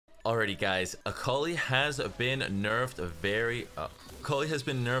Alrighty guys, Akali has been nerfed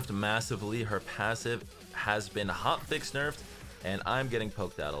massively. Her passive has been hotfix nerfed, and I'm getting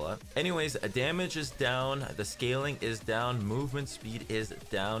poked out a lot. Anyways, damage is down, the scaling is down, movement speed is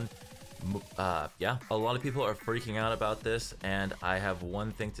down. Yeah, a lot of people are freaking out about this, and I have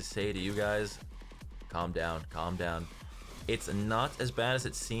one thing to say to you guys. Calm down, calm down. It's not as bad as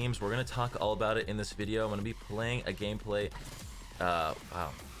it seems. We're gonna talk all about it in this video. I'm gonna be playing a gameplay. Wow.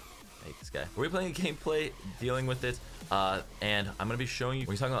 I hate this guy. We're playing a gameplay dealing with it, and I'm going to be showing you,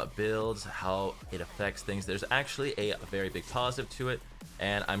 when you're talking about builds, how it affects things. There's actually a very big positive to it,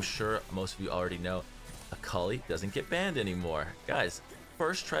 and I'm sure most of you already know, Akali doesn't get banned anymore. Guys,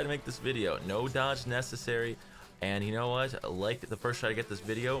 first try to make this video. No dodge necessary, and you know what? Like the first try to get this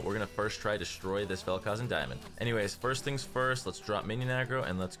video, we're going to first try to destroy this Vel'Koz and Diamond. Anyways, first things first, let's drop minion aggro,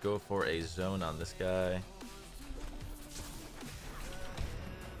 and let's go for a zone on this guy.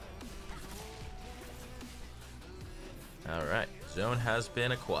 Alright, zone has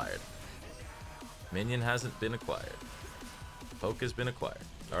been acquired. Minion hasn't been acquired. Poke has been acquired.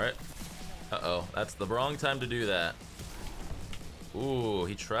 Alright. Uh-oh, that's the wrong time to do that. Ooh,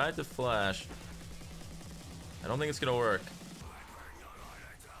 he tried to flash. I don't think it's gonna work.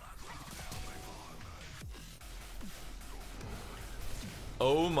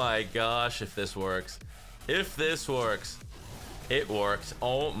 Oh my gosh, if this works. If this works. It works.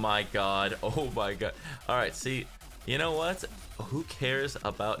 Oh my god. Oh my god. Alright, see. You know what? Who cares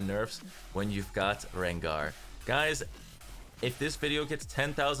about nerfs when you've got Rengar? Guys, if this video gets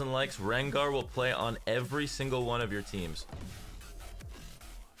 10,000 likes, Rengar will play on every single one of your teams.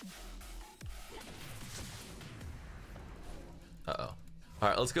 Uh-oh.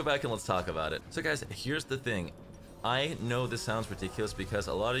 Alright, let's go back and let's talk about it. So guys, here's the thing. I know this sounds ridiculous because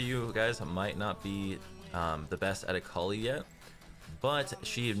a lot of you guys might not be the best at Akali yet, but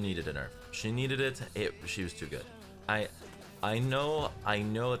she needed a nerf. She needed it. She was too good. I know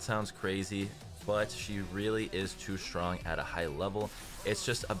it sounds crazy, but she really is too strong at a high level. It's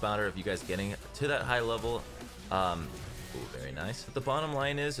just a matter of you guys getting to that high level. Ooh, very nice. But the bottom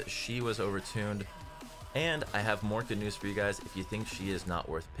line is she was overtuned, and I have more good news for you guys. If you think she is not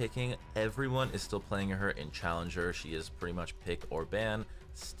worth picking, everyone is still playing her in Challenger. She is pretty much pick or ban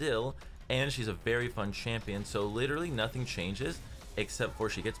still, and she's a very fun champion, so literally nothing changes except for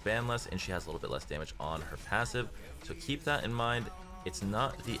she gets banned less and she has a little bit less damage on her passive. So keep that in mind. It's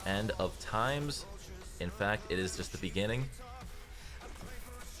not the end of times. In fact, it is just the beginning.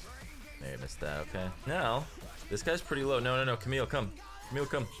 Maybe I missed that. Okay. Now, this guy's pretty low. No, no, no. Camille, come. Camille,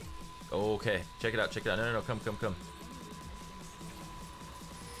 come. Okay. Check it out. Check it out. No, no, no. Come, come, come.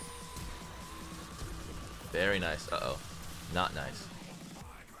 Very nice. Uh-oh. Not nice.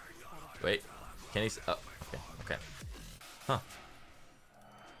 Wait. Can he... Oh, okay. Okay. Huh.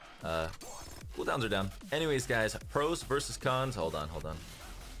 Cooldowns are down. Anyways, guys, pros versus cons. Hold on, hold on.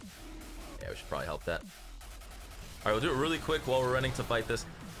 Yeah, we should probably help that. Alright, we'll do it really quick while we're running to fight this.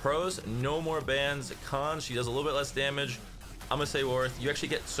 Pros, no more bans. Cons, she does a little bit less damage. I'm gonna say worth. You actually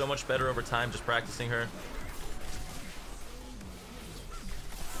get so much better over time just practicing her.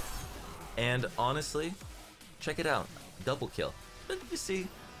 And honestly, check it out. Double kill. But you see,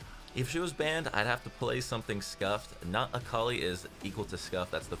 if she was banned, I'd have to play something scuffed. Not Akali is equal to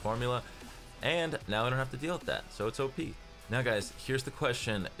scuff. That's the formula. And now I don't have to deal with that. So it's OP. Now guys, here's the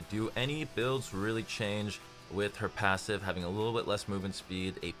question. Do any builds really change with her passive having a little bit less movement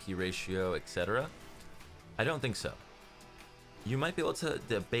speed, AP ratio, etc.? I don't think so. You might be able to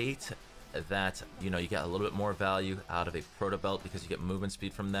debate that, you know, you get a little bit more value out of a proto belt because you get movement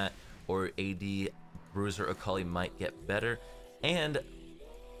speed from that, or AD Bruiser Akali might get better. And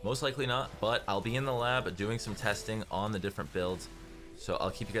most likely not, but I'll be in the lab doing some testing on the different builds, so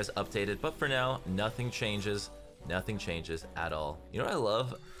I'll keep you guys updated. But for now, nothing changes. Nothing changes at all. You know what I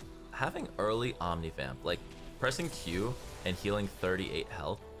love? Having early Omnivamp, like pressing Q and healing 38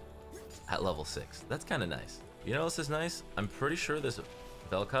 health at level 6. That's kind of nice. You know what else is nice? I'm pretty sure this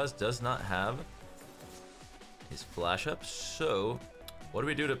Vel'Koz does not have his flash up, so what do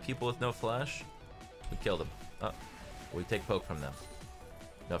we do to people with no flash? We kill them. Oh, we take poke from them.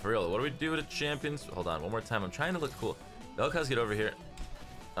 No, for real, what do we do to champions? Hold on, one more time. I'm trying to look cool. Vel'Koz, get over here.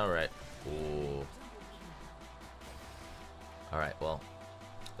 Alright. Ooh. Alright, well,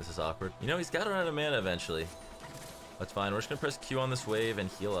 this is awkward. You know, he's got to run out of mana eventually. That's fine. We're just going to press Q on this wave and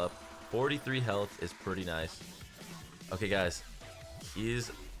heal up. 43 health is pretty nice. Okay, guys.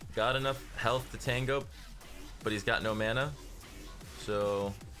 He's got enough health to tango, but he's got no mana.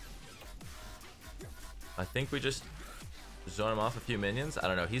 So I think we just zone him off a few minions. I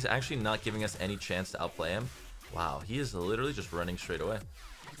don't know. He's actually not giving us any chance to outplay him. Wow, he is literally just running straight away.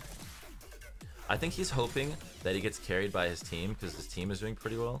 I think he's hoping that he gets carried by his team because his team is doing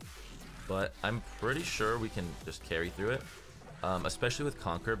pretty well. But I'm pretty sure we can just carry through it, especially with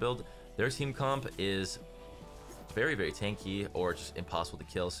Conquer build. Their team comp is very, very tanky or just impossible to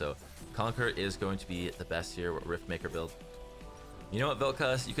kill. So Conquer is going to be the best here with Riftmaker build. You know what,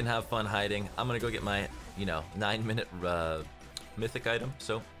 Vel'Koz? You can have fun hiding. I'm going to go get my, 9-minute mythic item.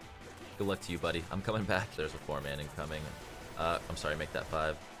 So good luck to you, buddy. I'm coming back. There's a 4-man incoming. I'm sorry, make that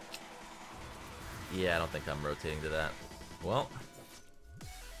 5. Yeah, I don't think I'm rotating to that. Well,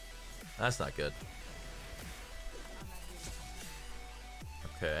 that's not good.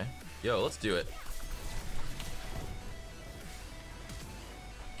 Okay. Yo, let's do it.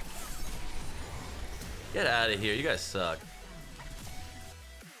 Get out of here. You guys suck.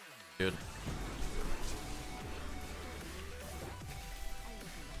 Dude.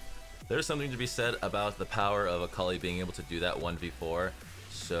 There's something to be said about the power of Akali being able to do that 1v4.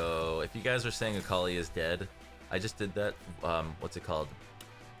 So if you guys are saying Akali is dead, I just did that, what's it called?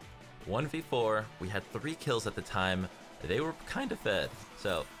 1v4, we had 3 kills at the time. They were kind of fed.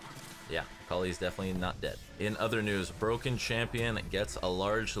 So yeah, Akali is definitely not dead. In other news, Broken Champion gets a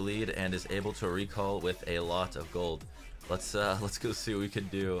large lead and is able to recall with a lot of gold. Let's go see what we can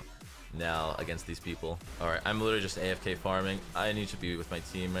do now against these people. All right, I'm literally just AFK farming. I need to be with my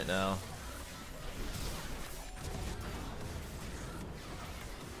team right now.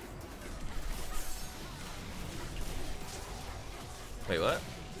 Wait, what?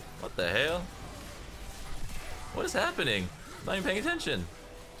 What the hell? What is happening? I'm not even paying attention.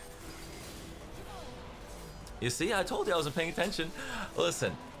 You see, I told you I wasn't paying attention.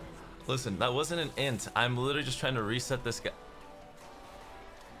 Listen, that wasn't an int. I'm literally just trying to reset this guy.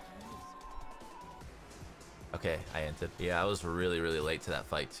 Okay, I inted. Yeah, I was really, really late to that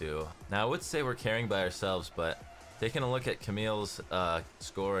fight too. Now, I would say we're carrying by ourselves, but taking a look at Camille's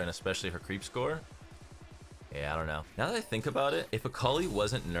score and especially her creep score, yeah, I don't know. Now that I think about it, if Akali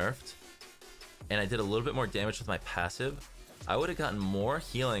wasn't nerfed and I did a little bit more damage with my passive, I would have gotten more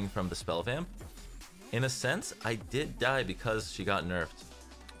healing from the spell vamp. In a sense, I did die because she got nerfed.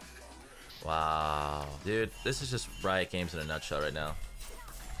 Wow. Dude, this is just Riot Games in a nutshell right now.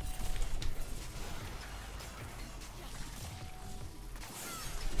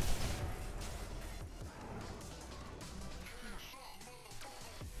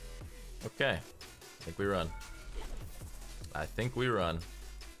 Okay. I think we run. I think we run.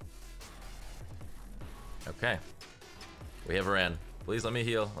 Okay. We have ran. Please let me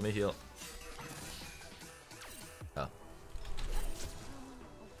heal. Let me heal. Oh.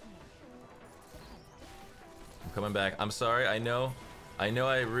 I'm coming back. I'm sorry. I know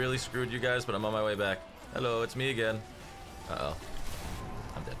I really screwed you guys, but I'm on my way back. Hello, it's me again. Uh-oh.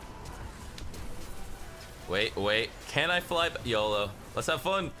 I'm dead. Wait. Can I fly? YOLO. Let's have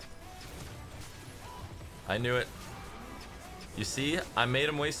fun. I knew it. You see, I made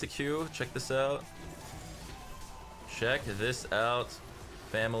him waste a Q. Check this out. Check this out,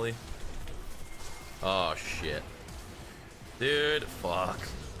 family. Oh, shit. Dude, fuck.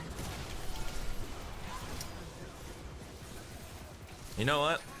 You know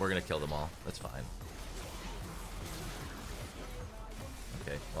what? We're gonna kill them all. That's fine.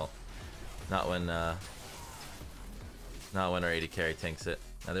 Okay, well, not when our AD carry tanks it.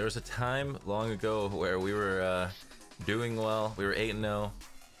 Now, there was a time long ago where we were doing well. We were 8-0,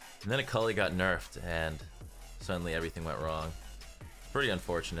 and then Akali got nerfed, and suddenly everything went wrong. Pretty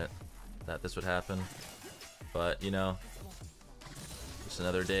unfortunate that this would happen, but you know, just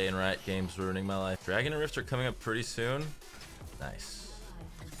another day in Riot Games ruining my life. Dragon and Rift are coming up pretty soon. Nice.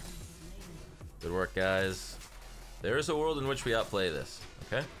 Good work, guys. There is a world in which we outplay this,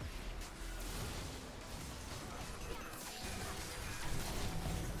 okay?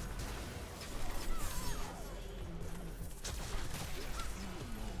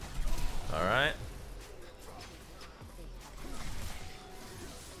 All right.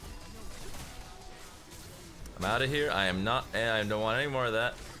 I'm out of here. I don't want any more of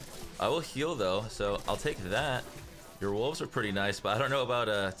that. I will heal though, so I'll take that. Your wolves are pretty nice, but I don't know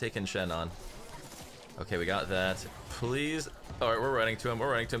about taking Shen on. Okay, we got that. Please. All right, we're running to him.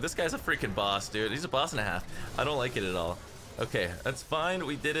 We're running to him. This guy's a freaking boss, dude. He's a boss and a half. I don't like it at all. Okay, that's fine.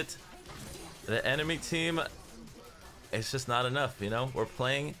 We did it. The enemy team, it's just not enough, you know? We're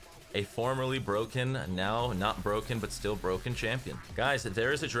playing a formerly broken, now not broken, but still broken champion. Guys,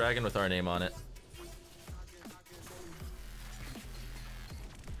 there is a dragon with our name on it.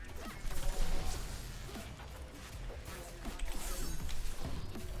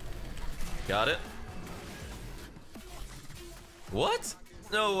 Got it. What?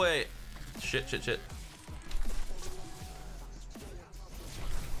 No way. Shit.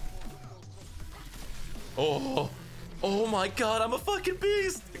 Oh, oh my god, I'm a fucking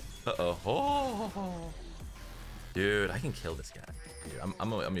beast. Uh-oh. Oh. Dude, I can kill this guy. Dude, I'm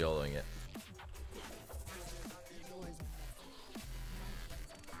YOLOing it.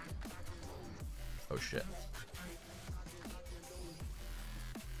 Oh shit.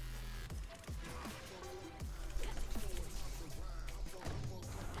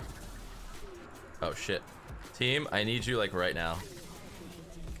 Oh shit. Team, I need you like right now.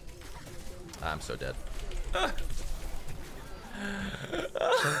 I'm so dead.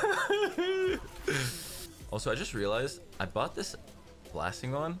 Also, I just realized I bought this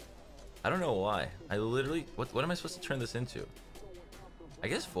blasting one. I don't know why. I literally, what am I supposed to turn this into? I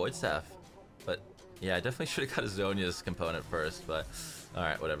guess Void Staff, but yeah, I definitely should have got a Zhonya's component first, but all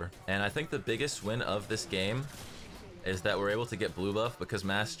right, whatever. And I think the biggest win of this game is that we're able to get blue buff because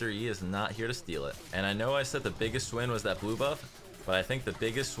Master Yi is not here to steal it. And I know I said the biggest win was that blue buff, but I think the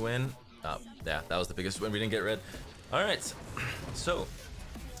biggest win, oh yeah, that was the biggest win. We didn't get red. All right, so,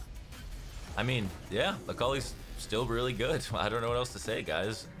 I mean, yeah, Akali's still really good. I don't know what else to say,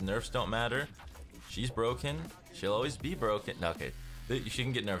 guys. Nerfs don't matter. She's broken. She'll always be broken. No, okay, she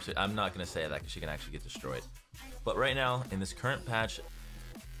can get nerfs. I'm not gonna say that because she can actually get destroyed. But right now, in this current patch,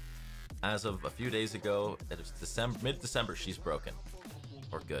 as of a few days ago, it's December, mid-December, she's broken.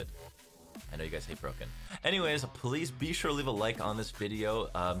 Or good. I know you guys hate broken. Anyways, please be sure to leave a like on this video.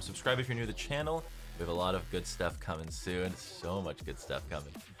 Subscribe if you're new to the channel. We have a lot of good stuff coming soon. So much good stuff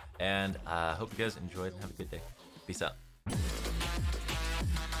coming. And I hope you guys enjoyed and have a good day. Peace out.